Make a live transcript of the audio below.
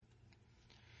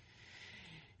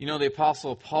You know, the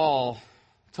Apostle Paul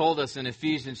told us in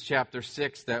Ephesians chapter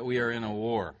 6 that we are in a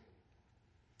war.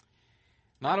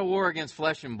 Not a war against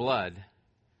flesh and blood,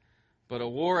 but a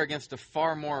war against a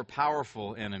far more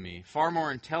powerful enemy, far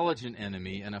more intelligent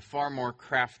enemy, and a far more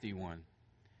crafty one.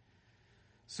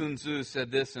 Sun Tzu said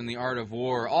this in The Art of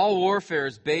War: all warfare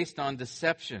is based on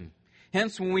deception.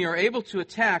 Hence, when we are able to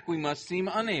attack, we must seem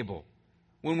unable.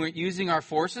 When we're using our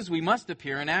forces, we must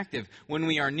appear inactive. When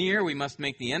we are near, we must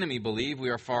make the enemy believe we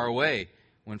are far away.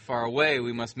 When far away,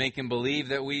 we must make him believe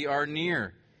that we are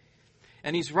near.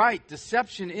 And he's right.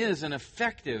 Deception is an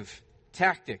effective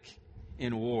tactic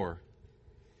in war.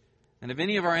 And of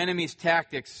any of our enemy's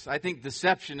tactics, I think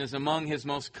deception is among his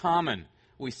most common.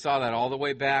 We saw that all the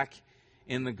way back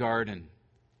in the garden.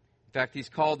 In fact, he's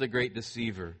called the great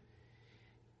deceiver.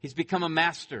 He's become a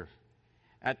master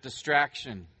at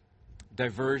distraction,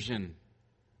 diversion,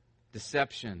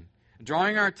 deception,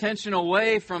 drawing our attention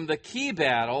away from the key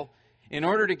battle in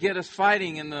order to get us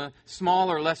fighting in the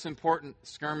smaller, less important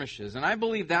skirmishes. And I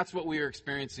believe that's what we are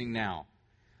experiencing now.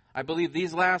 I believe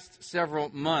these last several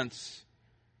months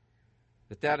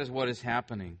that is what is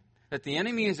happening. That the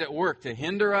enemy is at work to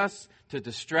hinder us, to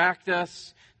distract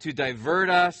us, to divert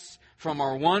us from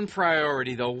our one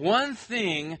priority, the one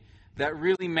thing that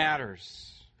really matters.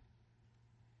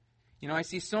 You know, I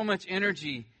see so much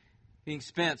energy being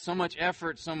spent, so much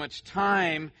effort, so much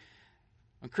time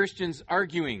on Christians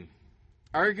arguing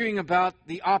about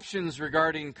the options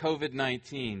regarding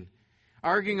COVID-19,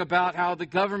 arguing about how the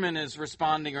government is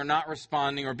responding or not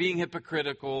responding, or being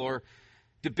hypocritical, or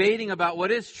debating about what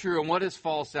is true and what is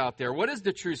false out there. What is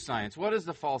the true science? What is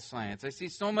the false science? I see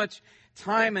so much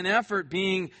time and effort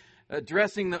being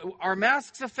addressing are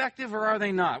masks effective or are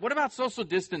they not? What about social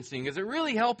distancing? Is it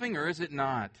really helping or is it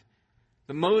not?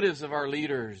 The motives of our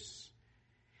leaders.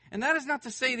 And that is not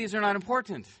to say these are not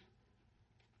important.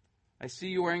 I see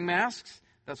you wearing masks.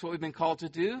 That's what we've been called to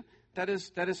do. That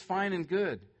is fine and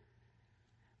good.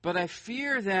 But I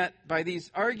fear that by these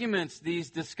arguments, these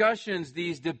discussions,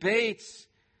 these debates,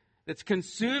 that's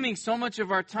consuming so much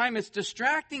of our time, it's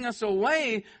distracting us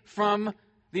away from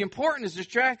the important, is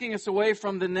distracting us away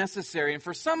from the necessary. And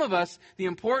for some of us, the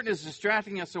important is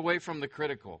distracting us away from the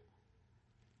critical.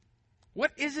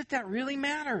 What is it that really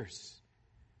matters?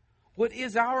 What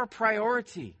is our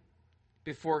priority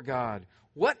before God?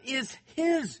 What is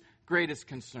His greatest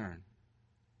concern?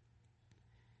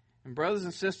 And brothers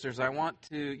and sisters, I want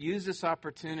to use this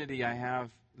opportunity I have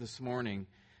this morning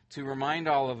to remind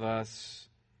all of us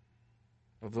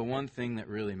of the one thing that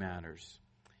really matters.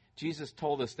 Jesus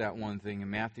told us that one thing in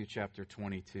Matthew chapter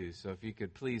 22. So if you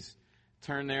could please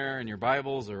turn there in your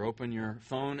Bibles or open your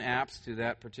phone apps to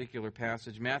that particular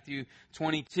passage. Matthew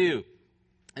 22.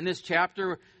 In this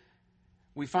chapter,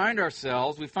 we find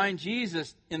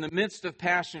Jesus in the midst of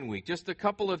Passion Week, just a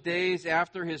couple of days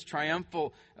after his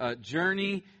triumphal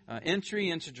entry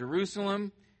into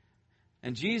Jerusalem.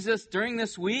 And Jesus, during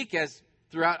this week, as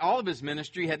throughout all of his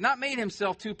ministry, had not made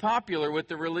himself too popular with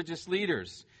the religious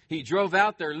leaders. He drove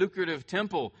out their lucrative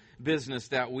temple business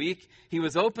that week. He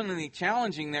was openly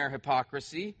challenging their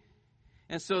hypocrisy.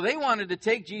 And so they wanted to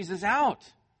take Jesus out.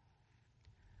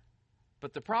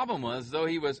 But the problem was, though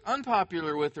he was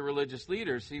unpopular with the religious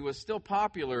leaders, he was still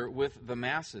popular with the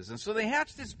masses. And so they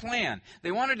hatched this plan.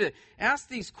 They wanted to ask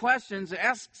these questions,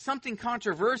 ask something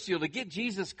controversial to get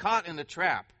Jesus caught in the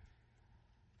trap,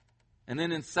 and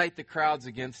then incite the crowds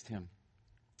against him.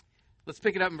 Let's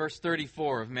pick it up in verse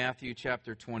 34 of Matthew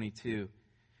chapter 22.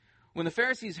 When the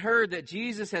Pharisees heard that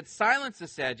Jesus had silenced the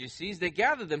Sadducees, they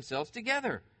gathered themselves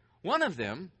together. One of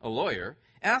them, a lawyer,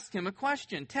 asked him a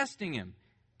question, testing him.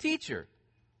 Teacher,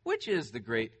 which is the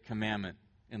great commandment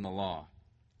in the law?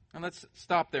 And let's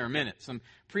stop there a minute. Some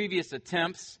previous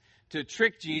attempts to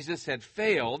trick Jesus had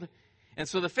failed. And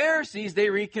so the Pharisees, they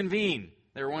reconvene.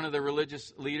 They were one of the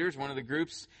religious leaders, one of the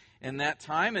groups in that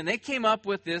time. And they came up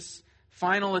with this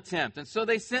final attempt. And so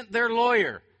they sent their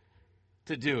lawyer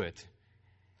to do it.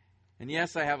 And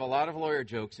yes, I have a lot of lawyer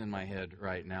jokes in my head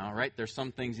right now, right? There's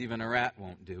some things even a rat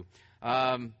won't do.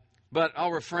 But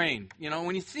I'll refrain. You know,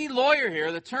 when you see lawyer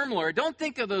here, the term lawyer, don't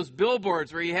think of those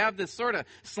billboards where you have this sort of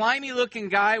slimy-looking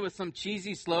guy with some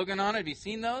cheesy slogan on it. Have you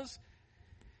seen those?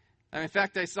 In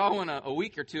fact, I saw one a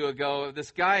week or two ago of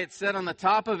this guy. It said on the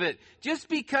top of it, just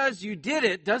because you did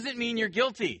it doesn't mean you're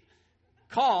guilty.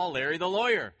 Call Larry the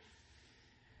lawyer.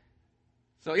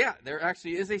 So yeah, there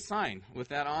actually is a sign with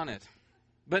that on it.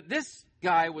 But this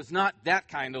guy was not that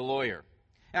kind of lawyer.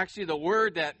 Actually, the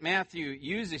word that Matthew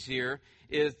uses here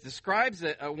describes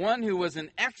one who was an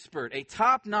expert, a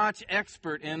top-notch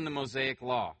expert in the Mosaic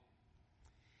Law.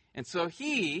 And so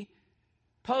he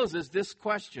poses this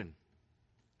question.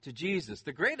 to Jesus,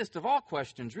 the greatest of all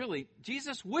questions, really.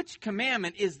 Jesus, which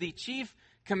commandment is the chief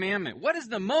commandment? What is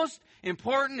the most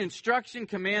important instruction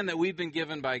command that we've been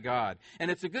given by God? And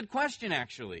it's a good question,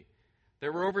 actually.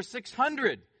 There were over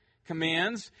 600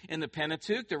 commands in the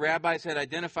Pentateuch. The rabbis had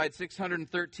identified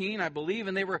 613, I believe,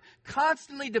 and they were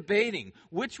constantly debating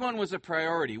which one was a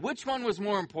priority, which one was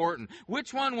more important,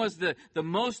 which one was the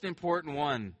most important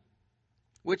one,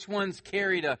 which ones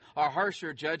carried a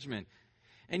harsher judgment.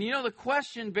 And you know, the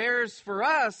question bears for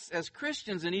us as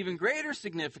Christians an even greater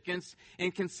significance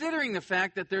in considering the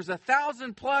fact that there's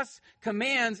 1,000+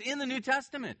 commands in the New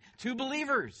Testament to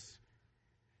believers.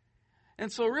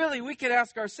 And so really, we could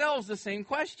ask ourselves the same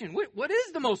question. What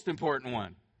is the most important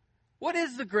one? What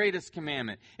is the greatest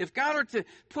commandment? If God were to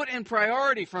put in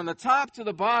priority from the top to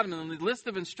the bottom in the list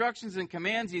of instructions and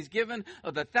commands He's given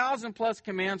of the 1,000+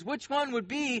 commands, which one would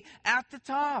be at the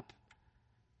top?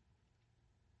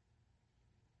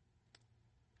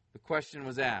 The question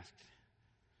was asked.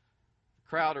 The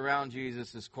crowd around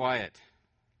Jesus is quiet.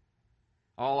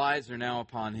 All eyes are now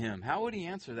upon Him. How would He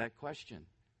answer that question?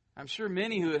 I'm sure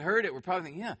many who had heard it were probably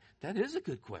thinking, yeah, that is a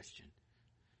good question.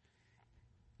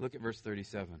 Look at verse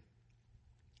 37.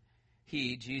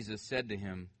 He, Jesus, said to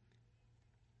him,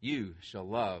 "You shall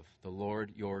love the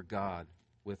Lord your God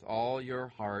with all your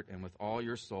heart and with all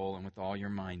your soul and with all your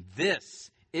mind. This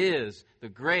is the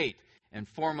great and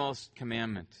foremost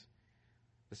commandment.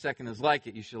 The second is like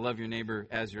it. You shall love your neighbor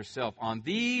as yourself. On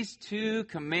these two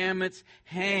commandments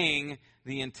hang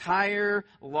the entire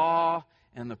law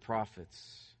and the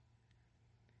prophets."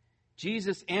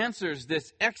 Jesus answers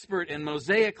this expert in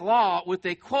Mosaic law with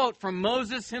a quote from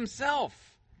Moses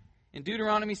himself. In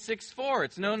Deuteronomy 6:4,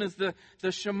 it's known as the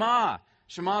Shema.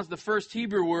 Shema is the first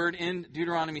Hebrew word in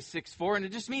Deuteronomy 6:4, and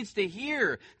it just means to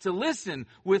hear, to listen,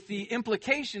 with the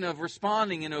implication of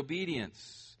responding in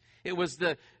obedience. It was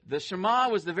the Shema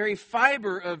was the very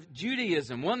fiber of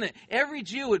Judaism, one that every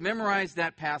Jew would memorize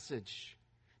that passage.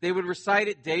 They would recite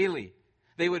it daily.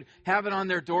 They would have it on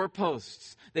their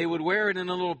doorposts. They would wear it in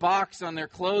a little box on their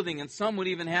clothing, and some would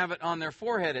even have it on their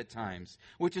forehead at times,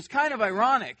 which is kind of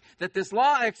ironic that this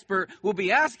law expert will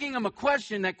be asking him a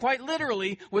question that quite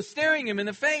literally was staring him in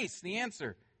the face. The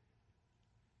answer.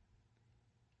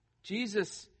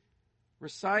 Jesus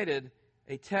recited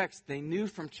a text they knew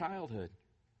from childhood.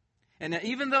 And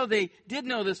even though they did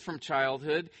know this from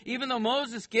childhood, even though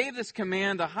Moses gave this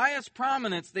command the highest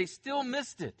prominence, they still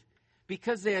missed it,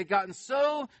 because they had gotten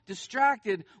so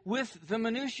distracted with the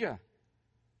minutia.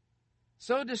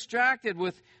 So distracted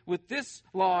with this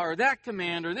law or that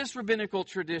command or this rabbinical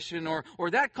tradition or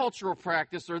that cultural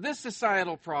practice or this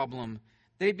societal problem.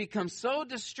 They'd become so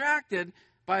distracted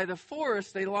by the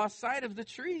forest they lost sight of the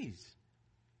trees.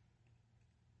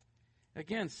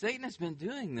 Again, Satan has been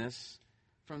doing this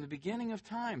from the beginning of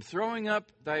time, throwing up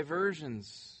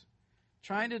diversions,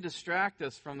 trying to distract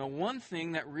us from the one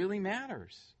thing that really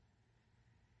matters.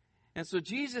 And so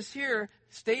Jesus here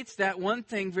states that one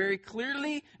thing very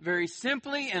clearly, very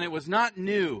simply, and it was not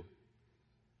new.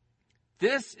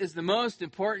 This is the most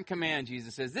important command,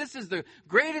 Jesus says. This is the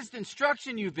greatest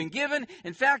instruction you've been given.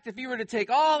 In fact, if you were to take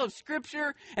all of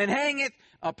Scripture and hang it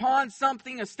upon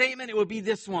something, a statement, it would be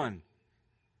this one.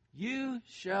 You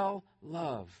shall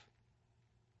love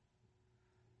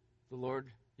the Lord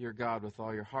your God with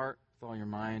all your heart, with all your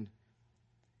mind,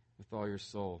 with all your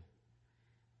soul.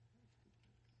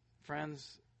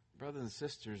 Friends, brothers and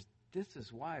sisters, this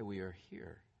is why we are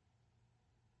here.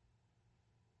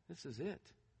 This is it.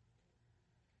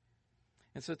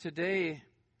 And so today,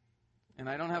 and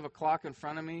I don't have a clock in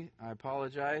front of me, I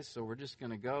apologize, so we're just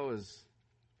going to go as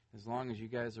long as you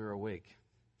guys are awake.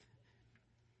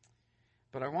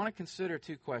 But I want to consider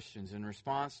two questions in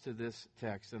response to this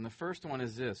text. And the first one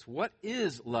is this: what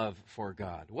is love for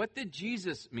God? What did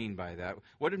Jesus mean by that?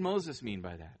 What did Moses mean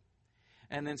by that?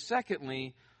 And then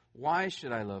secondly, why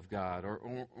should I love God?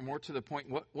 Or more to the point,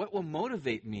 what will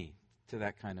motivate me to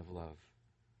that kind of love?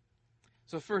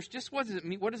 So first, just what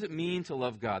does it mean to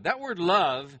love God? That word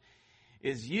love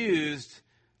is used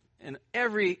in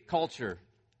every culture,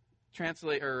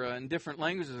 in different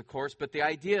languages, of course, but the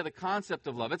idea, the concept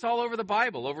of love, it's all over the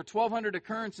Bible. Over 1,200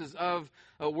 occurrences of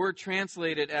a word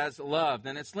translated as love.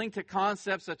 And it's linked to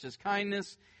concepts such as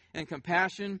kindness and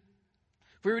compassion.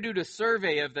 If we were to do a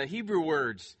survey of the Hebrew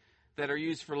words that are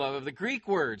used for love, of the Greek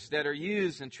words that are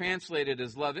used and translated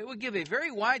as love, it would give a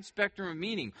very wide spectrum of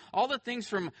meaning. All the things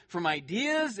from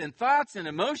ideas and thoughts and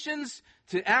emotions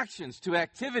to actions, to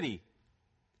activity,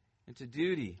 and to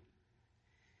duty.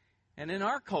 And in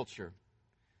our culture,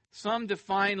 some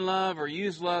define love or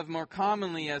use love more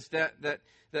commonly as that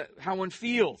how one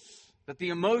feels, that the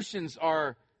emotions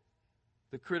are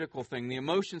the critical thing, the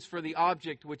emotions for the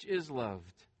object which is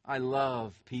loved. I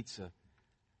love pizza.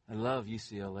 I love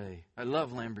UCLA. I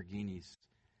love Lamborghinis.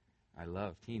 I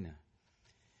love Tina.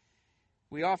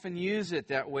 We often use it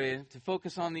that way to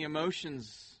focus on the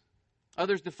emotions.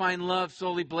 Others define love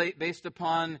solely based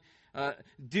upon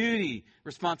duty,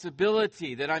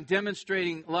 responsibility, that I'm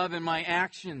demonstrating love in my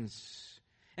actions.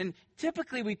 And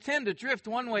typically we tend to drift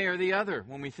one way or the other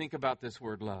when we think about this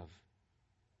word love.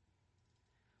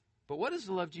 But what is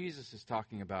the love Jesus is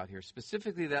talking about here?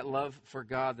 Specifically that love for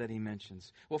God that he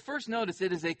mentions. Well, first notice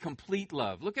it is a complete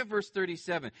love. Look at verse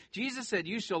 37. Jesus said,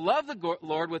 you shall love the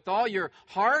Lord with all your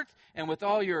heart and with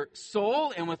all your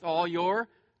soul and with all your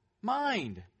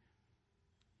mind.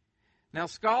 Now,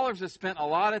 scholars have spent a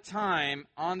lot of time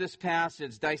on this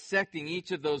passage dissecting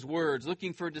each of those words,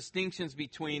 looking for distinctions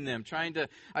between them, trying to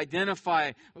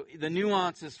identify the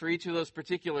nuances for each of those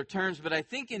particular terms. But I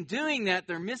think in doing that,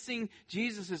 they're missing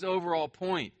Jesus' overall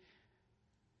point.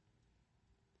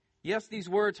 Yes, these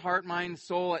words, heart, mind,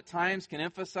 soul, at times can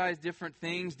emphasize different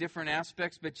things, different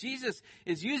aspects, but Jesus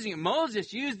is using it.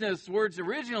 Moses used those words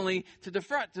originally to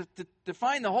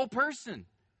define the whole person.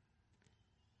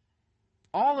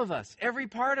 All of us, every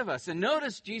part of us. And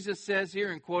notice Jesus says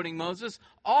here in quoting Moses,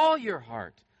 all your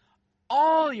heart,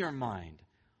 all your mind,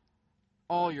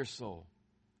 all your soul.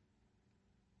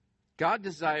 God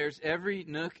desires every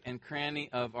nook and cranny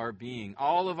of our being,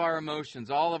 all of our emotions,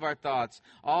 all of our thoughts,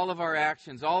 all of our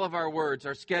actions, all of our words,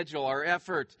 our schedule, our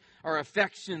effort, our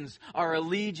affections, our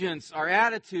allegiance, our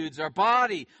attitudes, our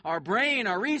body, our brain,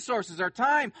 our resources, our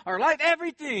time, our life,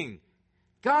 everything.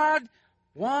 God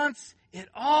wants it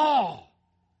all.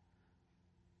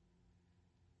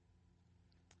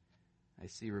 I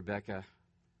see Rebecca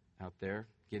out there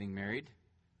getting married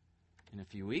in a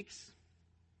few weeks.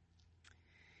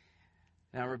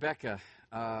 Now, Rebecca,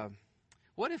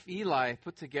 what if Eli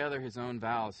put together his own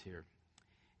vows here?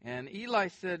 And Eli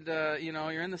said,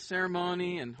 you're in the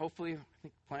ceremony, and hopefully, I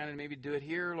think planning maybe do it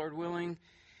here, Lord willing.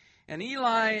 And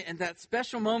Eli, in that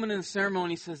special moment in the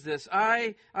ceremony, says this,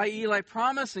 I, Eli,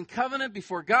 promise and covenant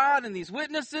before God and these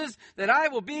witnesses that I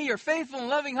will be your faithful and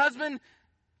loving husband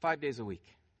 5 days a week.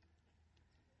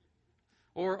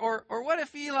 Or what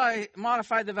if Eli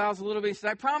modified the vows a little bit? He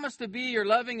said, I promise to be your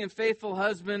loving and faithful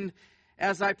husband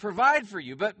as I provide for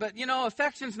you. But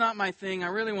affection's not my thing. I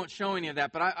really won't show any of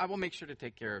that, but I will make sure to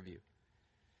take care of you.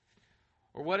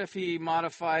 Or what if he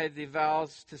modified the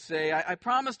vows to say, I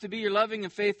promise to be your loving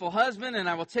and faithful husband, and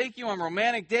I will take you on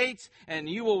romantic dates, and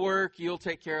you will work, you'll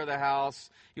take care of the house,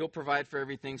 you'll provide for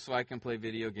everything so I can play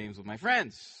video games with my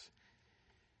friends.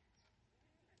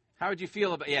 How would you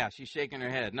feel about, yeah, she's shaking her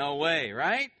head. No way,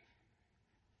 right?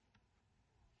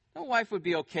 No wife would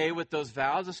be okay with those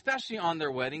vows, especially on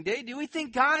their wedding day. Do we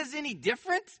think God is any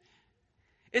different?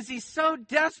 Is he so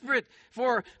desperate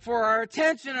for our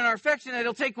attention and our affection that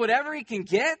he'll take whatever he can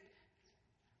get?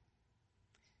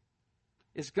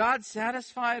 Is God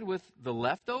satisfied with the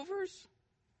leftovers?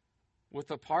 With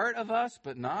a part of us,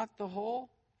 but not the whole?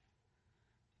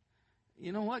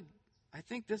 You know what? I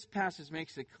think this passage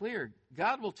makes it clear.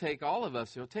 God will take all of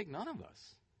us. He'll take none of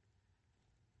us.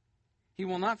 He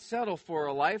will not settle for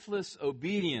a lifeless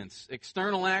obedience,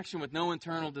 external action with no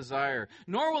internal desire.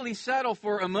 Nor will he settle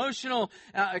for emotional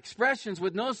expressions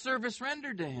with no service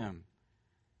rendered to him.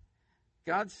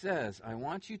 God says, I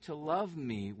want you to love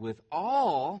me with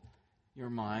all your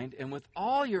mind and with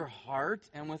all your heart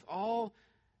and with all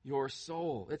your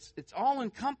soul. It's all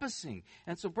encompassing.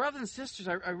 And so, brothers and sisters,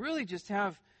 I really just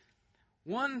have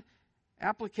one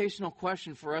applicational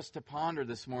question for us to ponder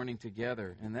this morning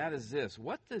together, and that is this.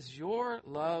 What does your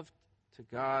love to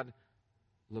God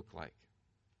look like?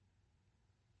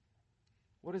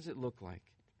 What does it look like?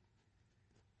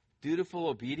 Dutiful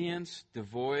obedience,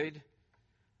 devoid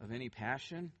of any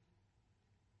passion?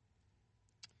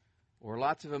 Or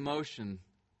lots of emotion,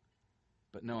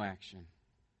 but no action?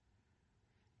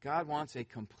 God wants a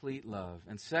complete love.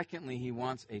 And secondly, he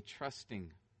wants a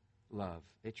trusting love.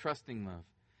 A trusting love.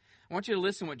 I want you to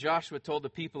listen what Joshua told the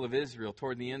people of Israel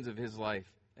toward the ends of his life.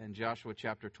 In Joshua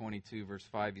chapter 22, verse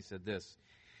 5, he said this,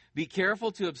 Be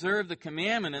careful to observe the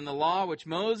commandment and the law which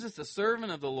Moses, the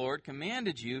servant of the Lord,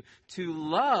 commanded you to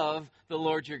love the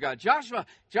Lord your God.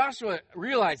 Joshua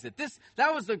realized that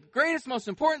that was the greatest, most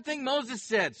important thing Moses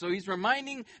said. So he's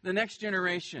reminding the next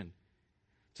generation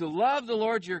to love the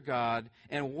Lord your God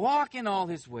and walk in all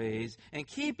his ways and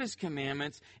keep his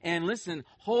commandments and, listen,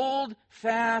 hold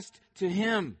fast to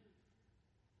him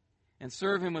and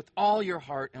serve him with all your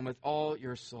heart and with all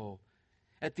your soul.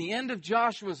 At the end of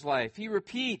Joshua's life, he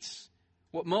repeats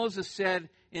what Moses said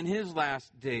in his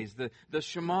last days, the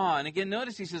Shema. And again,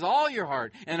 notice he says, all your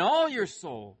heart and all your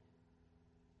soul.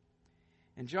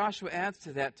 And Joshua adds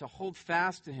to that to hold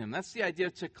fast to him. That's the idea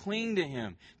of to cling to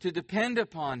him, to depend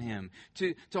upon him,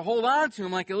 to hold on to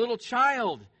him like a little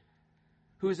child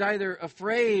who is either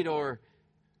afraid or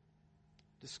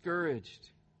discouraged.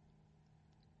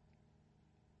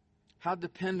 How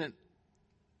dependent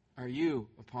are you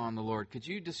upon the Lord? Could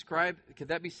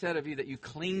that be said of you that you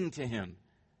cling to him?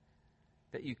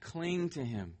 That you cling to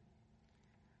him.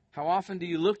 How often do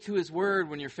you look to his word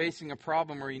when you're facing a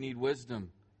problem or you need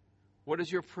wisdom? What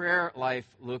does your prayer life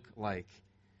look like?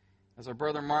 As our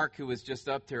brother Mark, who was just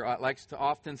up there, likes to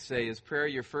often say, is prayer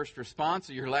your first response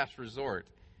or your last resort?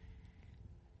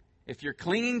 If you're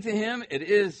clinging to him, it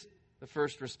is the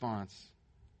first response.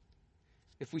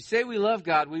 If we say we love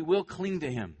God, we will cling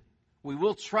to him. We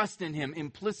will trust in him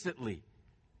implicitly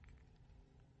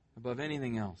above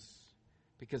anything else.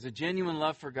 Because a genuine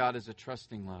love for God is a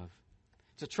trusting love.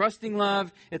 It's a trusting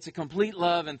love, it's a complete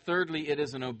love, and thirdly, it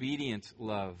is an obedient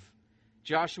love.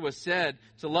 Joshua said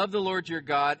to love the Lord your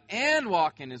God and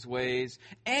walk in his ways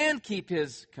and keep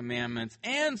his commandments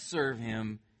and serve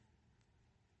him.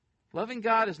 Loving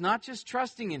God is not just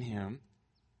trusting in him.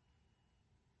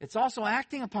 It's also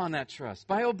acting upon that trust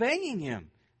by obeying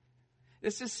him.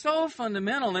 This is so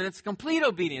fundamental, and it's complete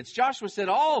obedience. Joshua said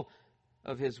all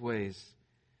of his ways.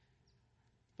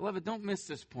 Beloved, don't miss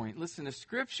this point. Listen, if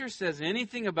Scripture says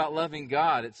anything about loving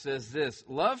God, it says this: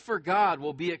 love for God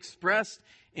will be expressed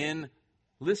in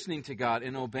listening to God,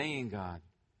 in obeying God.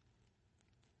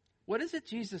 What is it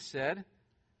Jesus said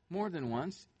more than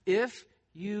once? If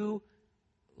you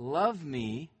love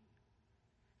me,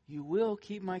 you will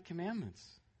keep my commandments.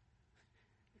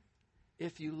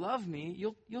 If you love me,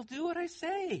 you'll do what I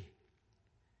say.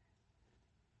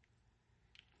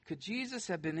 Could Jesus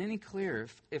have been any clearer?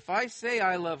 If I say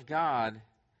I love God,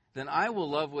 then I will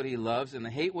love what he loves and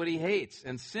hate what he hates.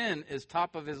 And sin is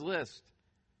top of his list.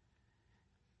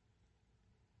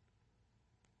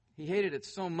 He hated it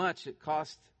so much it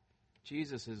cost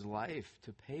Jesus his life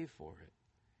to pay for it.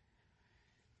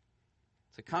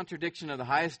 It's a contradiction of the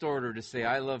highest order to say,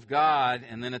 I love God,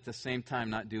 and then at the same time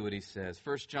not do what he says.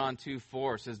 1 John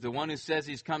 2:4 says, the one who says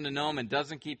he's come to know him and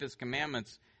doesn't keep his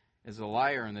commandments is a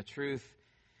liar, and the truth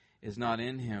is not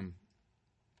in him.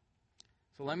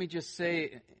 So let me just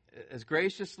say, as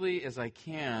graciously as I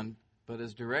can, but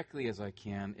as directly as I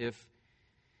can,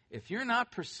 if you're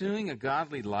not pursuing a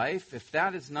godly life, if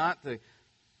that is not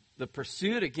the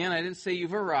pursuit, again, I didn't say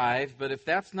you've arrived, but if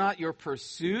that's not your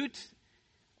pursuit,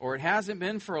 or it hasn't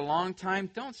been for a long time,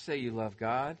 don't say you love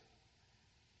God.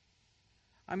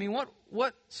 I mean,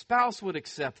 what spouse would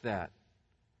accept that?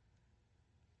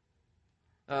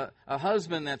 A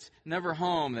husband that's never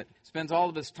home, that spends all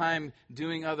of his time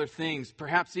doing other things,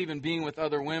 perhaps even being with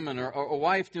other women, or a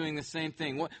wife doing the same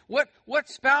thing. What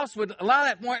spouse would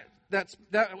allow that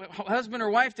husband or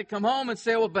wife to come home and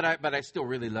say, well, but I still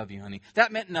really love you, honey?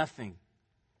 That meant nothing.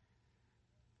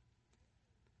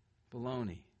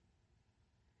 Baloney.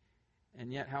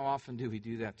 And yet, how often do we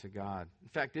do that to God? In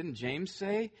fact, didn't James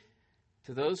say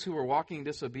to those who were walking in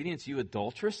disobedience, you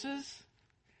adulteresses?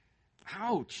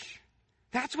 Ouch.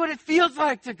 That's what it feels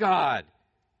like to God.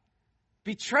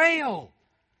 Betrayal.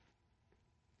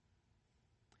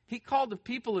 He called the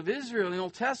people of Israel in the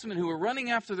Old Testament who were running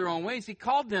after their own ways, he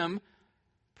called them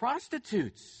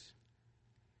prostitutes.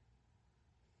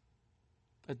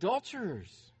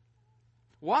 Adulterers.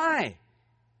 Why?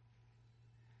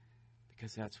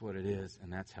 Because that's what it is,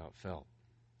 and that's how it felt.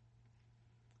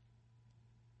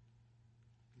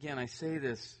 Again, I say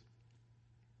this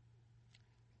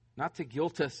not to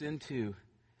guilt us into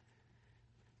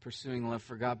pursuing love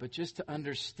for God, but just to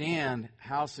understand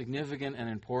how significant and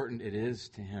important it is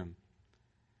to him.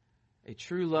 A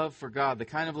true love for God, the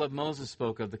kind of love Moses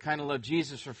spoke of, the kind of love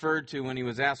Jesus referred to when he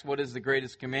was asked, what is the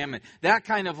greatest commandment? That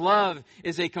kind of love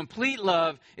is a complete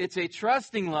love, it's a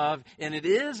trusting love, and it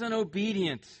is an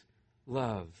obedient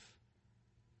love.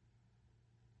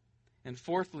 And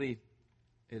fourthly,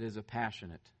 it is a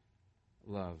passionate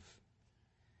love.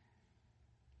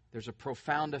 There's a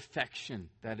profound affection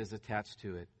that is attached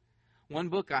to it. One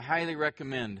book I highly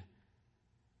recommend,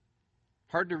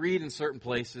 hard to read in certain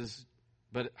places,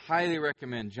 but highly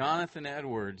recommend, Jonathan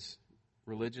Edwards'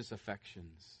 Religious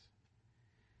Affections.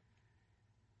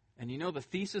 And you know, the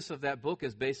thesis of that book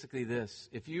is basically this: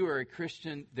 if you are a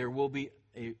Christian, there will be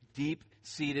a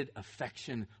deep-seated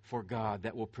affection for God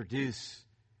that will produce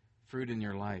fruit in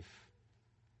your life.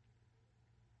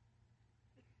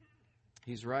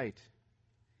 He's right.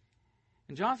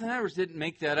 And Jonathan Edwards didn't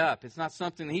make that up. It's not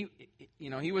something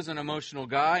he was an emotional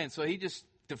guy, and so he just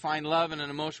defined love in an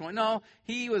emotional way. No,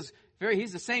 he's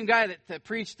the same guy that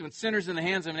preached when sinners in the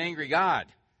hands of an angry God.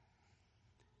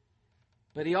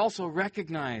 But he also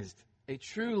recognized a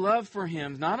true love for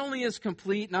him not only is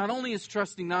complete, not only is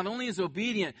trusting, not only is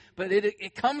obedient, but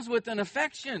it comes with an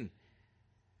affection.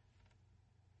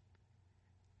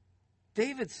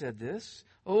 David said this,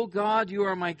 "O God, you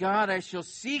are my God. I shall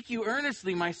seek you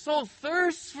earnestly. My soul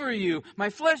thirsts for you. My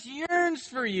flesh yearns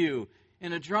for you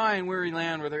in a dry and weary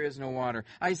land where there is no water."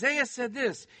 Isaiah said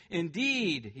this,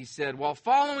 "Indeed," he said, "while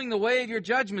following the way of your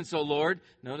judgments, O Lord,"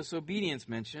 notice obedience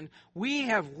mentioned, "we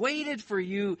have waited for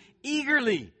you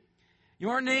eagerly.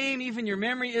 Your name, even your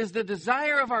memory, is the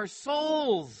desire of our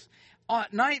souls.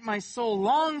 At night my soul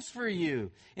longs for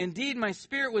you. Indeed, my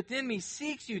spirit within me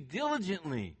seeks you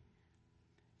diligently."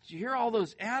 Did you hear all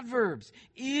those adverbs?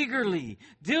 Eagerly,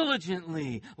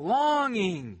 diligently,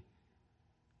 longing.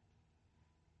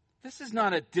 This is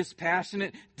not a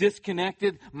dispassionate,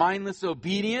 disconnected, mindless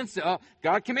obedience. Oh,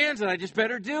 God commands it, I just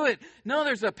better do it. No,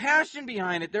 there's a passion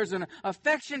behind it. There's an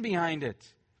affection behind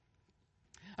it.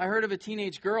 I heard of a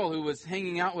teenage girl who was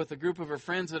hanging out with a group of her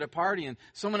friends at a party, and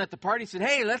someone at the party said,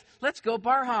 "Hey, let's go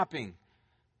bar hopping."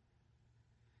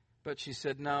 But she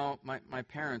said, "No, my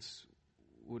parents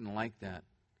wouldn't like that."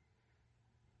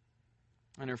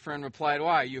 And her friend replied,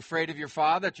 "Why? Are you afraid of your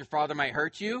father, that your father might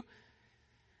hurt you?"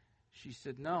 She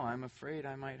said, "No, I'm afraid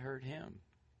I might hurt him."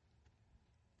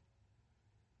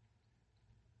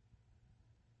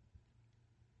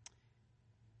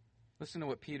 Listen to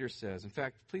what Peter says. In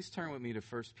fact, please turn with me to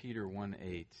 1 Peter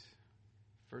 1:8.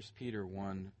 1 Peter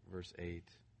 1, verse 8.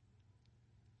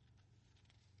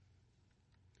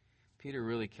 Peter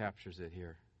really captures it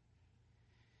here.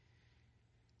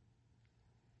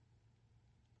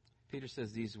 Peter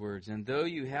says these words, "And though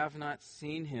you have not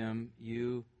seen him,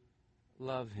 you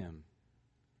love him.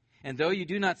 And though you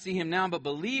do not see him now, but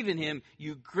believe in him,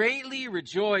 you greatly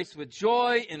rejoice with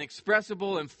joy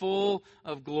inexpressible and full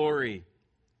of glory."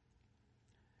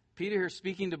 Peter here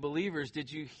speaking to believers,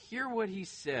 did you hear what he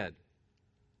said?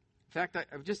 In fact,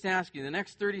 I've just asked you, the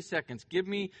next 30 seconds, give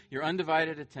me your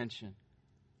undivided attention.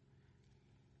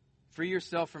 Free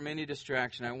yourself from any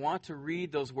distraction. I want to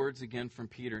read those words again from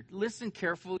Peter. Listen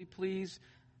carefully, please.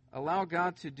 Allow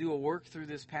God to do a work through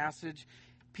this passage.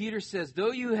 Peter says,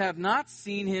 "Though you have not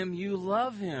seen him, you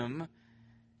love him.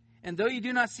 And though you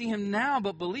do not see him now,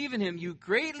 but believe in him, you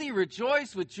greatly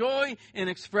rejoice with joy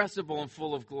inexpressible and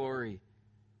full of glory."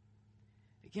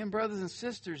 Again, brothers and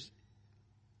sisters,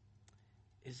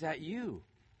 is that you?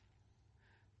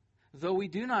 Though we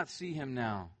do not see him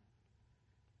now,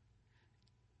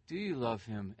 do you love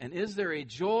him? And is there a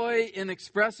joy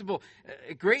inexpressible,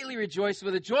 greatly rejoice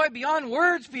with a joy beyond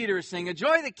words, Peter is saying, a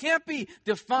joy that can't be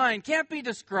defined, can't be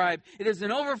described. It is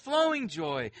an overflowing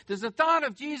joy. Does the thought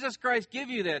of Jesus Christ give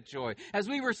you that joy? As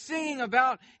we were singing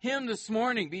about him this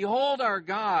morning, "Behold our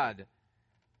God."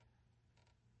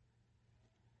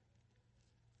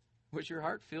 Was your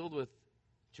heart filled with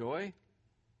joy?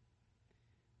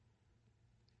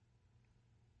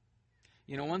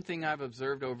 You know, one thing I've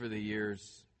observed over the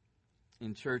years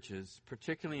in churches,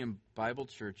 particularly in Bible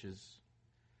churches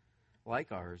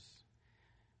like ours,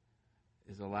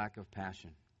 is a lack of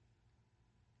passion.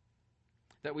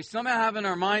 That we somehow have in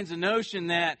our minds a notion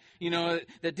that,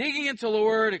 that digging into the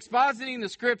Word, expositing the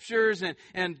Scriptures,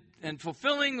 and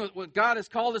fulfilling what God has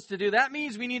called us to do, that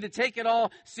means we need to take it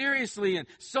all seriously and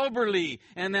soberly,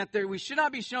 and that we should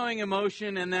not be showing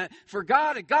emotion, and that for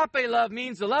God, agape love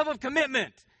means the love of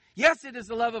commitment. Yes, it is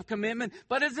a love of commitment,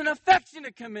 but it's an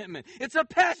affectionate commitment. It's a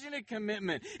passionate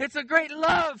commitment. It's a great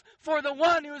love for the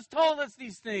one who has told us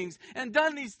these things and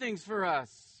done these things for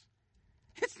us.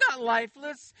 It's not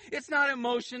lifeless. It's not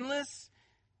emotionless.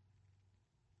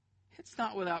 It's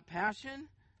not without passion.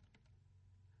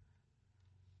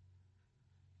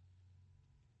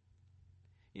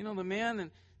 You know, the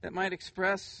man that might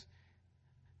express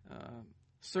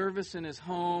service in his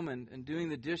home and doing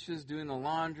the dishes, doing the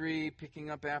laundry, picking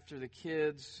up after the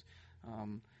kids,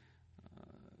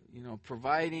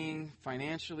 providing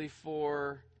financially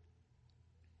for,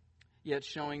 yet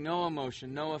showing no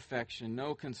emotion, no affection,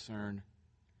 no concern.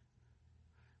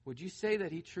 Would you say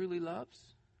that he truly loves?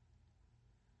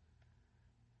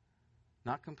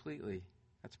 Not completely.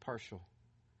 That's partial.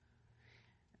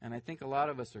 And I think a lot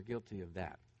of us are guilty of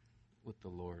that with the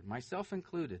Lord, myself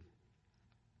included.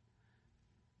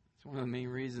 It's one of the main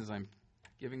reasons I'm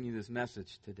giving you this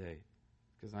message today,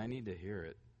 because I need to hear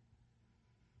it.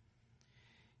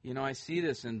 You know, I see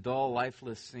this in dull,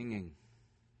 lifeless singing,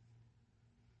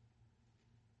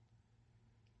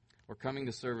 or coming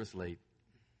to service late,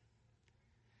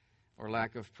 or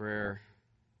lack of prayer,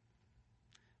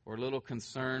 or little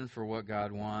concern for what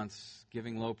God wants,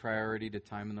 giving low priority to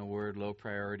time in the Word, low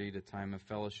priority to time of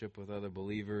fellowship with other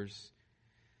believers,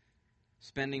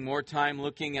 Spending more time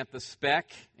looking at the speck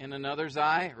in another's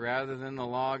eye rather than the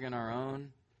log in our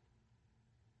own?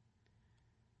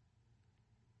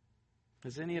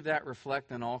 Does any of that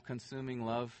reflect an all-consuming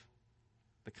love?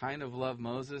 The kind of love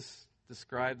Moses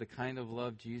described, the kind of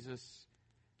love Jesus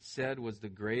said was the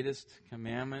greatest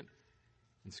commandment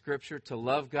in Scripture, to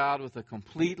love God with a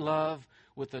complete love,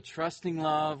 with a trusting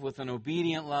love, with an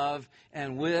obedient love,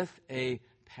 and with a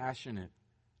passionate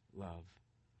love.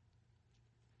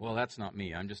 Well, that's not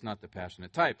me. I'm just not the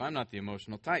passionate type. I'm not the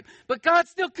emotional type. But God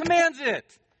still commands it.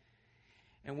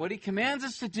 And what He commands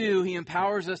us to do, He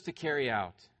empowers us to carry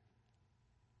out.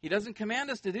 He doesn't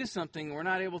command us to do something we're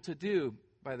not able to do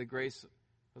by the grace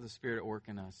of the Spirit at work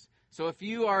in us. So if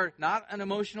you are not an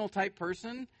emotional type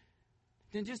person,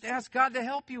 then just ask God to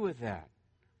help you with that.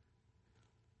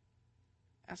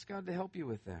 Ask God to help you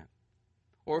with that.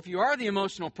 Or if you are the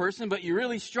emotional person, but you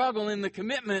really struggle in the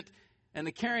commitment and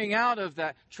the carrying out of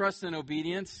that trust and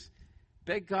obedience,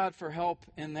 beg God for help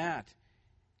in that.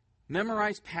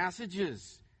 Memorize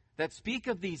passages that speak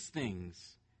of these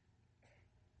things.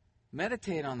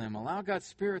 Meditate on them. Allow God's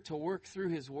Spirit to work through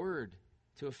His Word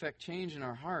to effect change in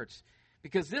our hearts.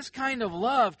 Because this kind of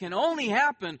love can only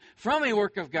happen from a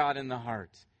work of God in the heart.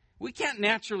 We can't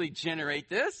naturally generate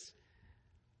this.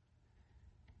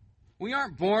 We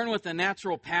aren't born with a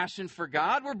natural passion for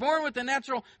God. We're born with a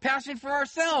natural passion for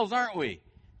ourselves, aren't we?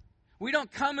 We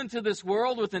don't come into this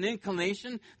world with an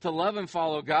inclination to love and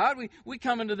follow God. We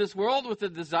come into this world with a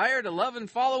desire to love and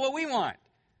follow what we want.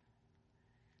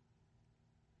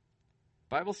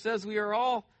 The Bible says we are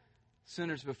all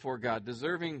sinners before God,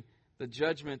 deserving the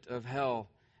judgment of hell.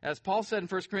 As Paul said in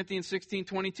 1 Corinthians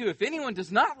 16:22, if anyone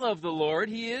does not love the Lord,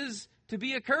 he is to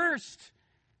be accursed.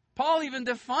 Paul even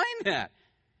defined that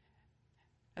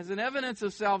as an evidence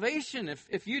of salvation.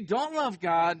 If you don't love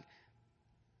God,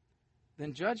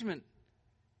 then judgment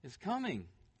is coming.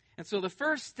 And so the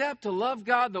first step to love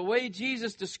God the way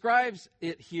Jesus describes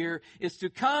it here is to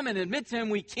come and admit to Him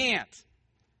we can't.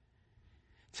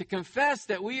 To confess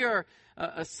that we are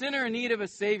a sinner in need of a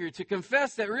Savior. To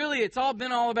confess that really it's all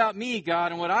been all about me,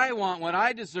 God, and what I want, what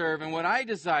I deserve, and what I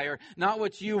desire, not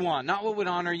what you want, not what would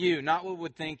honor you, not what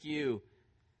would thank you.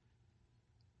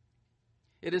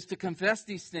 It is to confess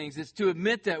these things. It's to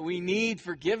admit that we need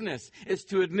forgiveness. It's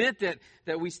to admit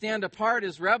that we stand apart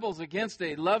as rebels against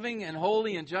a loving and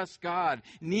holy and just God,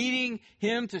 needing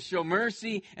Him to show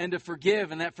mercy and to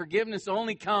forgive, and that forgiveness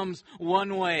only comes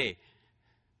one way.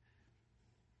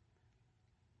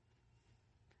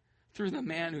 Through the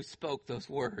man who spoke those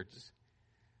words.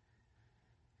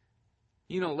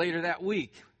 Later that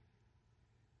week,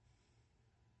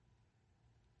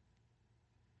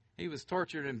 He was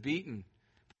tortured and beaten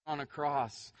on a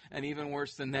cross. And even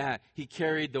worse than that, He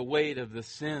carried the weight of the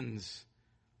sins.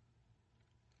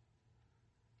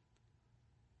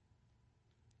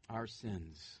 Our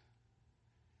sins.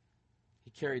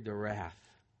 He carried the wrath.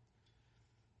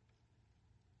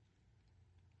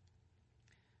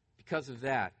 Because of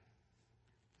that,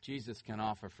 Jesus can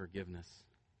offer forgiveness.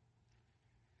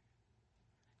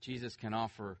 Jesus can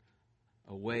offer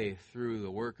a way through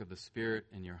the work of the Spirit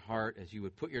in your heart as you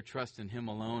would put your trust in Him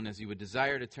alone, as you would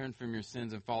desire to turn from your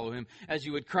sins and follow Him, as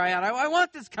you would cry out, I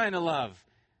want this kind of love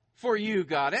for you,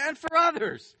 God, and for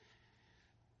others.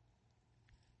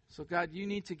 So God, you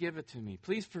need to give it to me.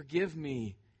 Please forgive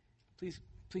me. Please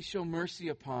show mercy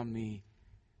upon me.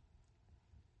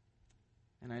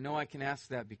 And I know I can ask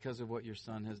that because of what your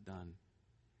Son has done.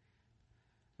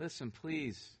 Listen,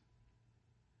 please.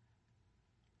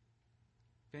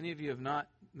 If any of you have not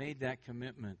made that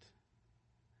commitment,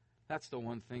 that's the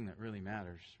one thing that really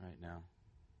matters right now.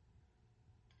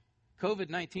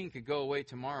 COVID-19 could go away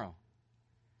tomorrow.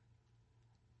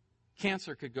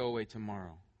 Cancer could go away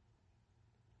tomorrow.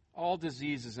 All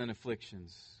diseases and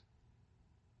afflictions.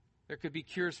 There could be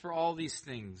cures for all these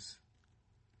things.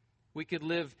 We could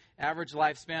live average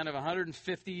lifespan of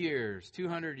 150 years,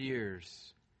 200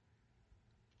 years.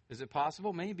 Is it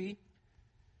possible? Maybe.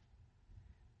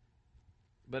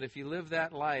 But if you live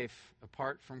that life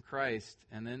apart from Christ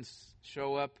and then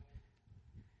show up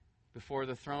before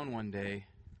the throne one day,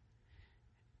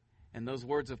 and those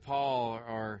words of Paul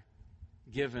are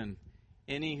given,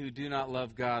 any who do not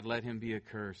love God, let him be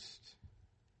accursed.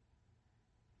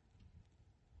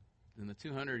 Then the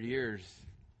 200 years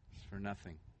is for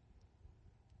nothing.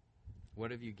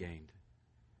 What have you gained?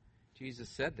 Jesus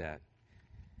said that.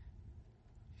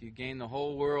 If you gain the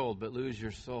whole world but lose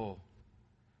your soul,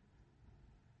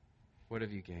 what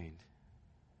have you gained?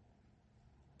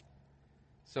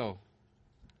 So,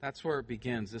 that's where it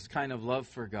begins, this kind of love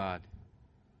for God.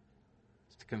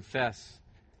 It's to confess,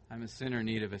 I'm a sinner in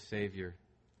need of a Savior.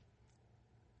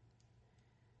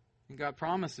 And God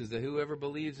promises that whoever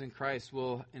believes in Christ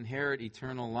will inherit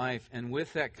eternal life. And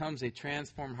with that comes a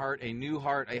transformed heart, a new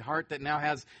heart, a heart that now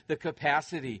has the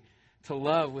capacity to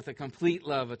love with a complete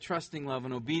love, a trusting love,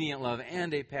 an obedient love,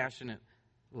 and a passionate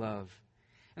love.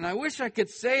 And I wish I could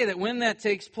say that when that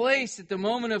takes place at the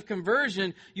moment of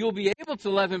conversion, you'll be able to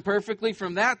love Him perfectly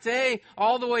from that day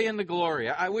all the way into glory.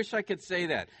 I wish I could say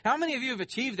that. How many of you have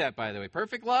achieved that, by the way?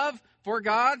 Perfect love for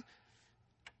God?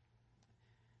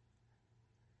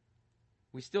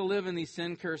 We still live in these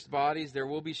sin-cursed bodies. There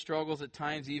will be struggles at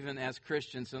times, even as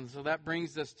Christians. And so that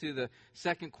brings us to the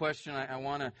second question I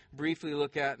want to briefly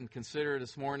look at and consider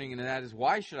this morning, and that is,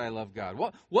 why should I love God?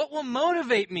 What will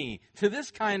motivate me to this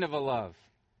kind of a love?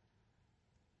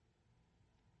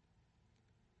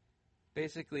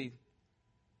 Basically,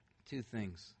 two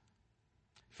things.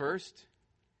 First,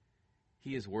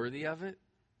 He is worthy of it.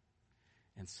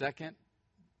 And second,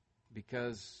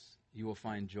 because you will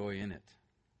find joy in it.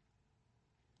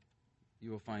 You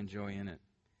will find joy in it.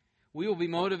 We will be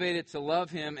motivated to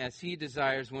love Him as He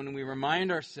desires when we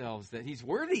remind ourselves that He's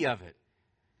worthy of it.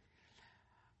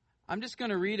 I'm just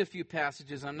going to read a few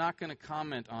passages. I'm not going to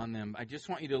comment on them. I just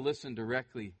want you to listen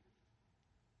directly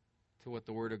to what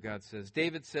the Word of God says.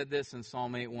 David said this in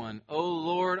Psalm 8:1, "O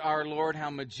Lord, our Lord,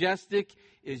 how majestic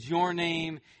is your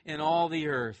name in all the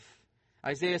earth."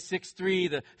 Isaiah 6:3,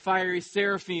 the fiery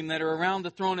seraphim that are around the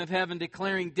throne of heaven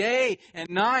declaring day and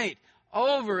night,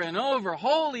 over and over,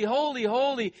 "Holy, holy,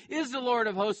 holy is the Lord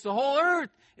of hosts. The whole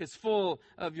earth is full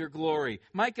of your glory."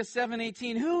 Micah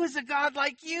 7:18, "Who is a God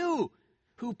like you,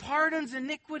 who pardons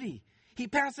iniquity? He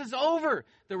passes over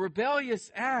the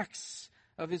rebellious acts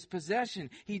of His possession.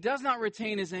 He does not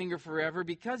retain His anger forever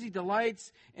because He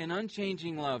delights in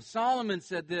unchanging love." Solomon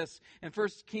said this in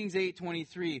 1 Kings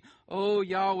 8:23, "O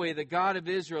Yahweh, the God of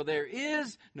Israel, there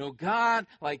is no God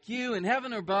like you in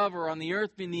heaven above or on the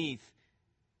earth beneath,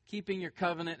 keeping your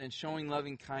covenant and showing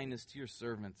loving kindness to your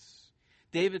servants."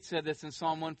 David said this in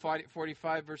Psalm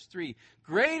 145, verse 3.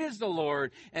 "Great is the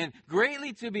Lord, and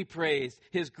greatly to be praised.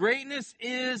 His greatness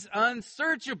is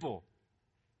unsearchable."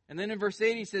 And then in verse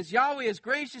 8 he says, "Yahweh is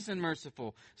gracious and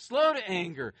merciful, slow to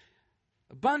anger,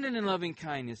 abundant in loving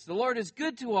kindness. The Lord is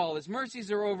good to all. His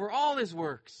mercies are over all His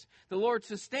works. The Lord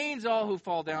sustains all who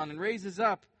fall down and raises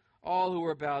up all who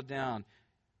are bowed down."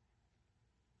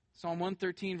 Psalm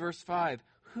 113, verse 5.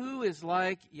 "Who is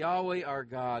like Yahweh our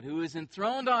God, who is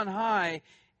enthroned on high,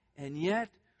 and yet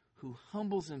who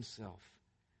humbles Himself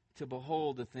to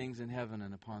behold the things in heaven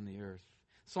and upon the earth?"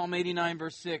 Psalm 89,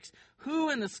 verse 6. "Who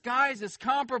in the skies is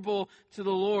comparable to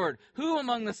the Lord? Who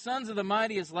among the sons of the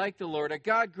mighty is like the Lord? A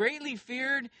God greatly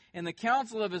feared in the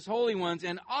council of His holy ones,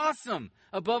 and awesome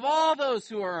above all those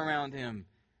who are around Him.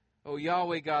 O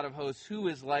Yahweh, God of hosts, who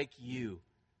is like you?"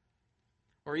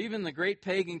 Or even the great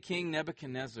pagan king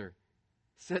Nebuchadnezzar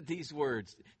said these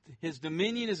words, "His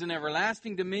dominion is an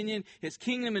everlasting dominion. His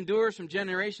kingdom endures from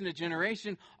generation to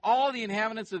generation. All the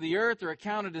inhabitants of the earth are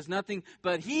accounted as nothing,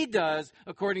 but He does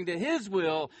according to His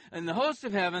will in the hosts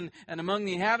of heaven and among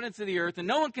the inhabitants of the earth, and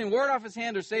no one can ward off His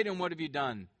hand or say to Him, 'What have you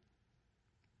done?'"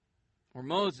 Or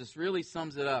Moses really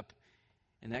sums it up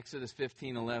in Exodus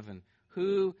 15:11.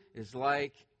 "Who is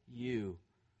like you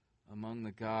among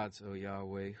the gods, O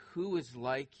Yahweh? Who is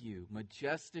like you,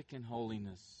 majestic in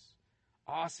holiness,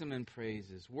 awesome in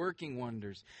praises, working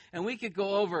wonders?" And we could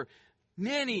go over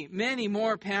many, many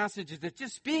more passages that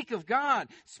just speak of God,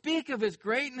 speak of His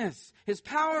greatness. His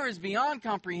power is beyond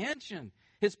comprehension.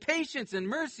 His patience and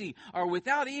mercy are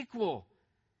without equal.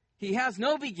 He has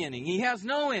no beginning. He has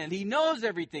no end. He knows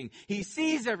everything. He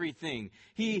sees everything.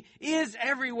 He is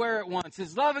everywhere at once.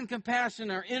 His love and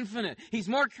compassion are infinite. He's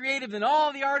more creative than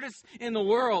all the artists in the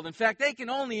world. In fact, they can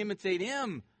only imitate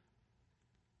Him.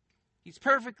 He's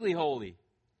perfectly holy,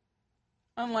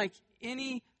 unlike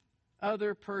any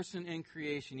other person in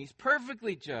creation. He's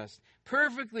perfectly just,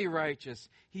 perfectly righteous.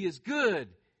 He is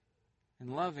good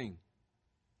and loving.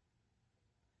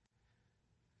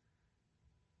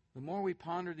 The more we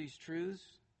ponder these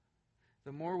truths,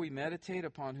 the more we meditate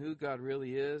upon who God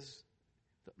really is,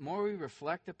 the more we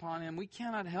reflect upon Him, we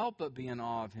cannot help but be in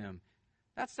awe of Him.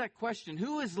 That's that question.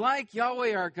 Who is like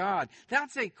Yahweh our God?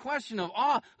 That's a question of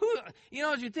awe.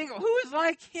 As you think, who is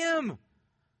like Him?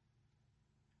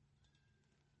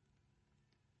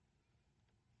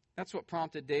 That's what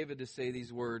prompted David to say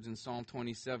these words in Psalm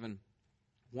 27.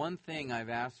 "One thing I've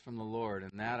asked from the Lord,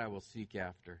 and that I will seek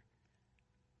after."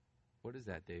 What is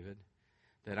that, David?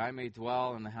 "That I may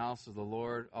dwell in the house of the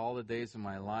Lord all the days of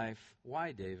my life."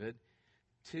 Why, David?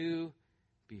 "To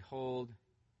behold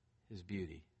His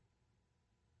beauty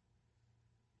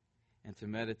and to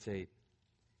meditate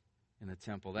in the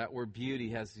temple." That word beauty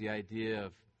has the idea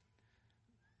of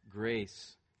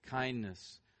grace,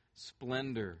 kindness,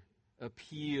 splendor,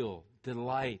 appeal,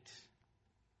 delight.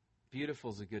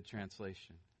 Beautiful is a good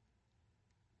translation.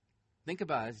 Think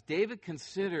about it. As David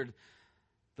considered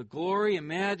the glory and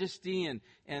majesty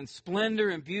and splendor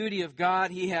and beauty of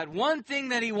God, he had one thing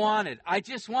that he wanted. I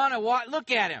just want to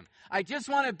look at him. I just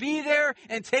want to be there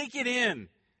and take it in.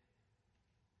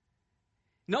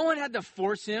 No one had to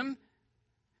force him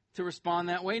to respond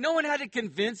that way. No one had to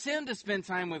convince him to spend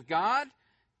time with God.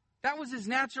 That was his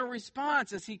natural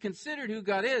response as he considered who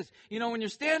God is. You know, when you're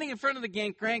standing in front of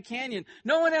the Grand Canyon,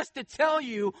 no one has to tell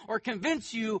you or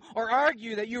convince you or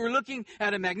argue that you were looking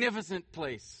at a magnificent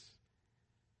place.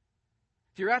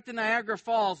 If you're at the Niagara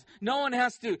Falls, no one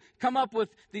has to come up with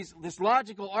this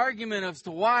logical argument as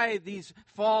to why these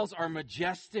falls are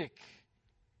majestic.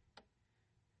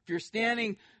 If you're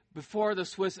standing before the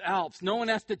Swiss Alps, no one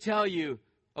has to tell you,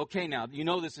 okay, now, you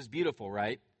know this is beautiful,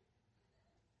 right?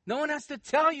 No one has to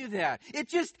tell you that. It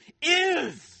just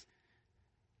is.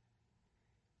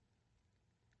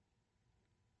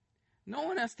 No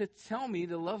one has to tell me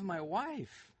to love my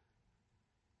wife.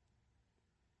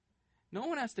 No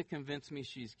one has to convince me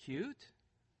she's cute.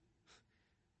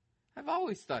 I've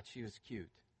always thought she was cute.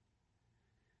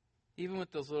 Even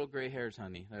with those little gray hairs,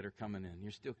 honey, that are coming in,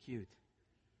 you're still cute.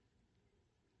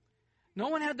 No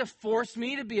one had to force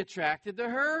me to be attracted to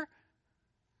her.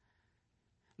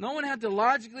 No one had to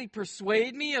logically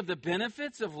persuade me of the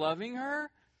benefits of loving her.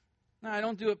 Now, I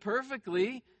don't do it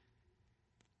perfectly.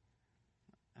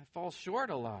 I fall short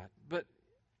a lot. But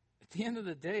at the end of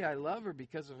the day, I love her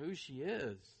because of who she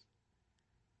is.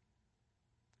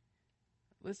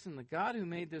 Listen, the God who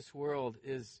made this world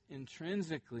is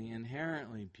intrinsically,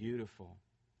 inherently beautiful,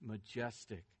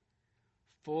 majestic,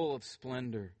 full of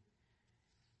splendor,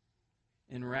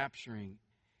 enrapturing.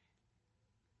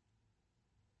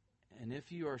 And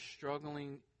if you are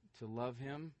struggling to love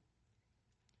Him,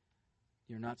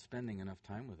 you're not spending enough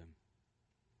time with Him.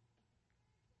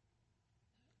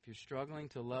 If you're struggling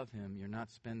to love Him, you're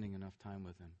not spending enough time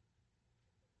with Him.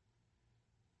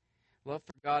 Love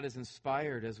for God is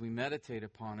inspired as we meditate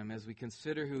upon Him, as we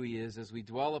consider who He is, as we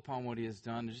dwell upon what He has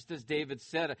done. Just as David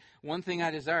said, one thing I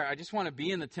desire, I just want to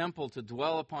be in the temple to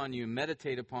dwell upon You,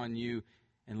 meditate upon You,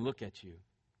 and look at You.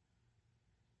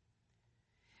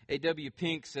 A.W.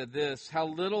 Pink said this, how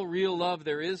little real love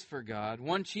there is for God.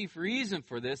 One chief reason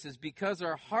for this is because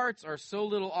our hearts are so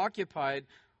little occupied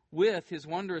with His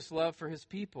wondrous love for His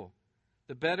people.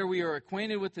 The better we are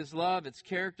acquainted with His love, its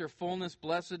character, fullness,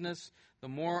 blessedness, the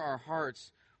more our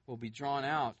hearts will be drawn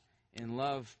out in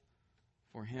love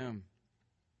for Him.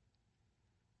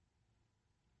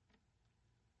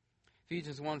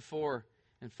 Ephesians 1:4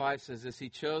 and 5 says this, He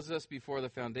chose us before the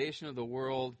foundation of the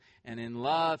world, and in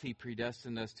love He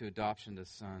predestined us to adoption as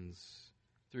sons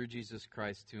through Jesus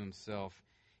Christ to Himself.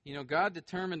 You know, God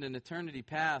determined in eternity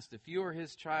past, if you are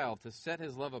His child, to set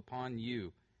His love upon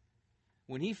you.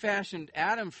 When He fashioned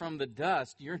Adam from the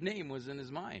dust, your name was in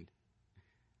His mind.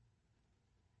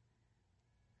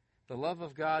 The love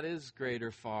of God is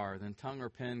greater far than tongue or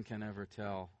pen can ever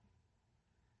tell.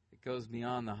 It goes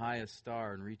beyond the highest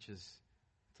star and reaches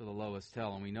to the lowest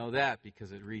hell. And we know that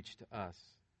because it reached us.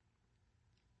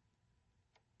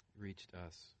 It reached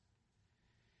us.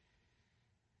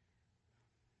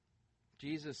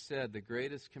 Jesus said the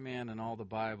greatest command in all the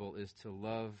Bible is to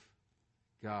love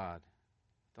God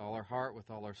with all our heart, with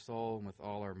all our soul, and with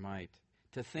all our might.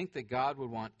 To think that God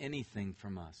would want anything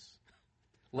from us,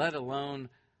 let alone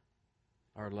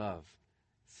our love,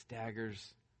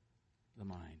 staggers the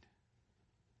mind.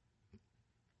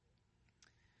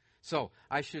 So,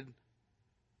 I should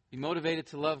be motivated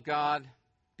to love God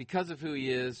because of who He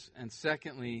is, and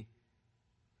secondly,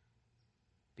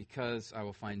 because I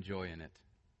will find joy in it.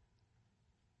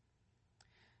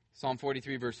 Psalm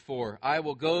 43, verse 4, I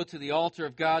will go to the altar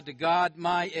of God, to God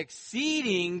my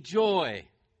exceeding joy.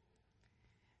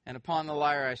 And upon the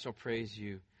lyre I shall praise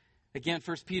You. Again,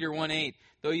 1 Peter 1:8,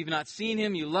 though you've not seen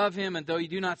Him, you love Him, and though you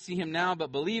do not see Him now,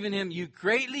 but believe in Him, you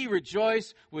greatly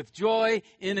rejoice with joy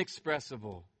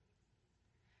inexpressible.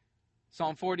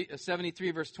 Psalm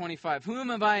 73, verse 25, whom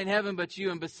have I in heaven but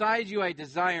You, and besides You I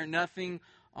desire nothing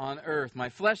on earth. My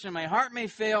flesh and my heart may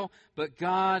fail, but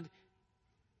God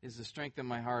is the strength of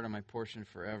my heart and my portion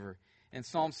forever. And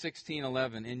Psalm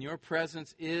 16:11, in Your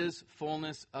presence is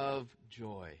fullness of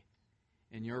joy.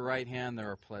 In Your right hand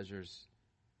there are pleasures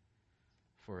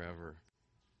forever.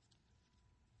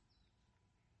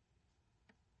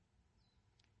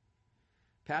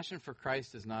 Passion for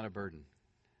Christ is not a burden.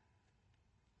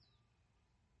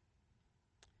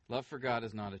 Love for God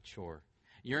is not a chore.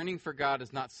 Yearning for God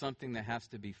is not something that has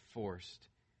to be forced.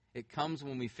 It comes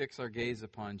when we fix our gaze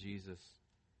upon Jesus.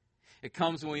 It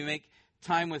comes when we make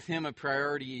time with Him a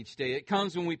priority each day. It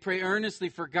comes when we pray earnestly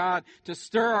for God to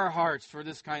stir our hearts for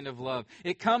this kind of love.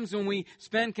 It comes when we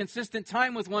spend consistent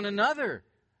time with one another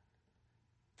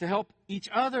to help each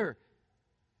other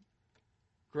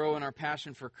grow in our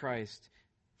passion for Christ.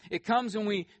 It comes when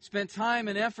we spend time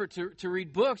and effort to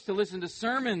read books, to listen to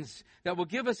sermons that will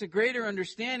give us a greater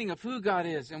understanding of who God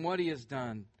is and what He has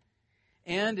done.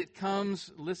 And it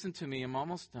comes, listen to me, I'm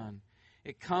almost done.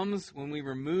 It comes when we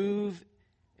remove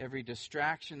every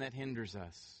distraction that hinders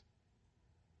us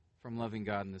from loving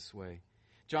God in this way.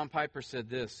 John Piper said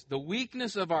this, "The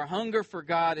weakness of our hunger for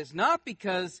God is not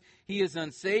because He is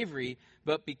unsavory,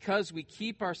 but because we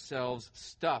keep ourselves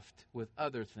stuffed with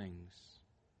other things."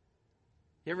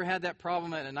 You ever had that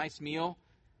problem at a nice meal?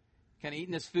 Kind of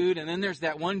eating this food, and then there's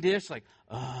that one dish like,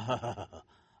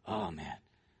 oh man,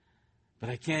 but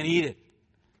I can't eat it.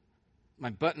 My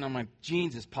button on my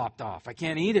jeans is popped off. I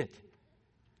can't eat it.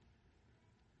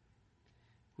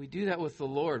 We do that with the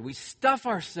Lord. We stuff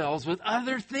ourselves with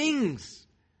other things.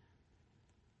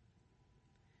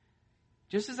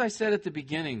 Just as I said at the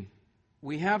beginning,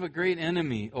 we have a great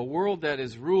enemy, a world that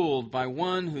is ruled by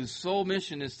one whose sole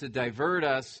mission is to divert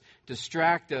us,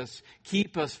 distract us,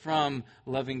 keep us from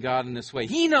loving God in this way.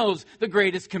 He knows the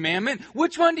greatest commandment.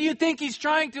 Which one do you think he's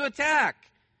trying to attack?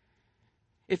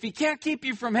 If he can't keep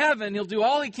you from heaven, he'll do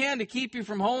all he can to keep you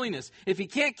from holiness. If he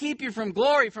can't keep you from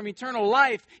glory, from eternal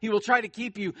life, he will try to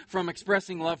keep you from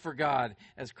expressing love for God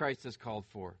as Christ has called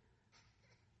for.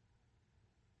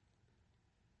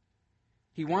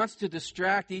 He wants to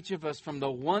distract each of us from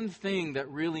the one thing that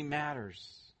really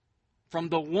matters, from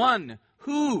the one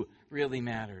who really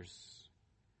matters.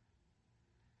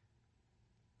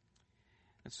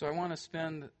 And so I want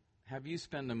to have you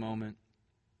spend a moment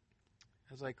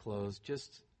as I close,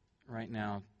 just right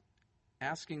now,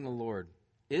 asking the Lord,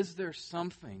 is there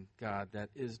something, God, that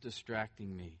is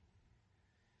distracting me?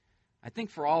 I think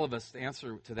for all of us, the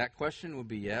answer to that question would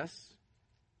be yes.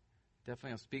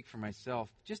 Definitely I'll speak for myself.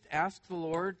 Just ask the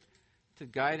Lord to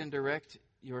guide and direct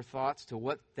your thoughts to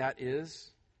what that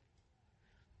is.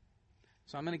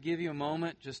 So I'm going to give you a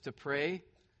moment just to pray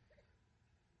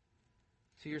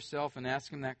to yourself and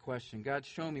ask Him that question. God,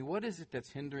 show me, what is it that's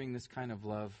hindering this kind of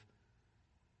love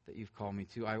that you've called me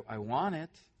to? I want it,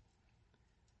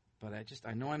 but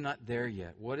I know I'm not there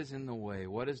yet. What is in the way?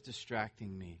 What is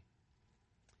distracting me?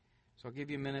 So I'll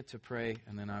give you a minute to pray,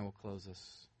 and then I will close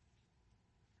this.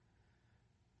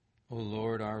 O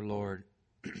Lord, our Lord,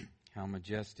 how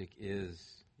majestic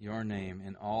is your name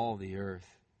in all the earth.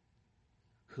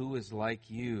 Who is like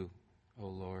you, O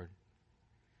Lord?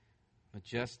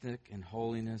 Majestic in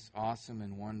holiness, awesome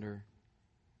in wonder.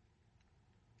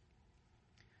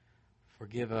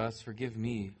 Forgive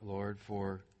me, Lord,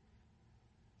 for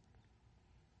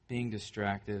being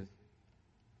distracted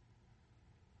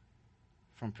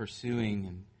from pursuing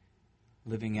and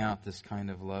living out this kind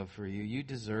of love for you. You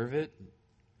deserve it.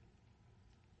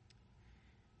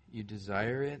 You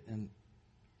desire it,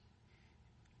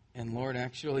 and Lord,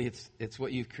 actually, it's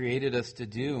what you've created us to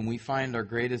do, and we find our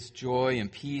greatest joy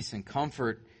and peace and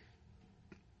comfort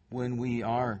when we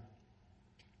are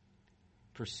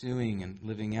pursuing and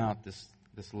living out this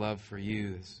love for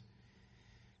you. As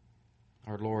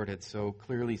our Lord had so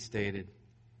clearly stated,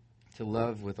 to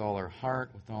love with all our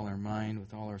heart, with all our mind,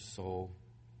 with all our soul.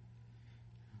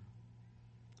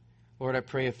 Lord, I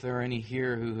pray if there are any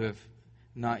here who have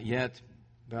not yet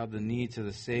bowed the knee to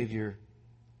the Savior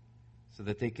so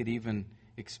that they could even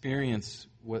experience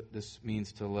what this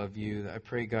means to love you, I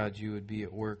pray, God, you would be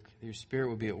at work. Your Spirit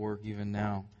would be at work even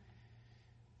now,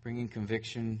 bringing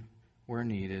conviction where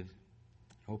needed,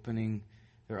 opening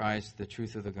their eyes to the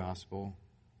truth of the gospel.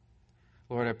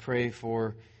 Lord, I pray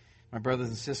for my brothers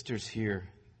and sisters here,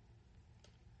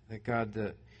 that, God,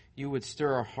 that you would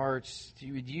stir our hearts,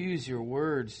 you would use your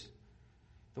words,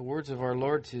 the words of our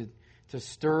Lord, to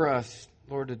stir us,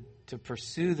 Lord, to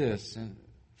pursue this. And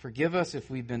forgive us if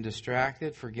we've been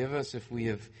distracted. Forgive us if we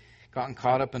have gotten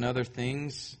caught up in other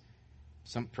things,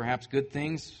 some perhaps good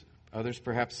things, others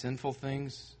perhaps sinful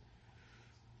things.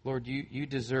 Lord, you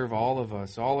deserve all of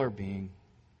us, all our being.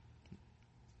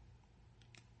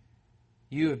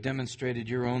 You have demonstrated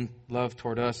your own love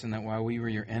toward us, and that while we were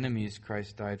your enemies,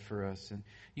 Christ died for us. And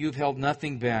you've held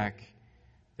nothing back.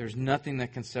 There's nothing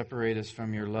that can separate us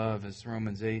from your love, as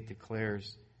Romans 8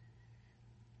 declares.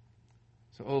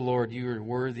 So, oh Lord, you are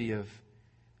worthy of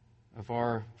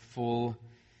our full,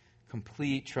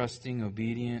 complete, trusting,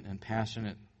 obedient, and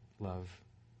passionate love.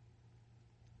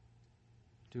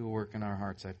 Do a work in our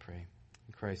hearts, I pray.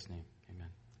 In Christ's name, amen.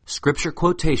 Scripture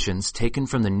quotations taken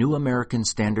from the New American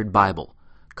Standard Bible.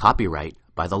 Copyright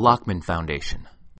by the Lockman Foundation.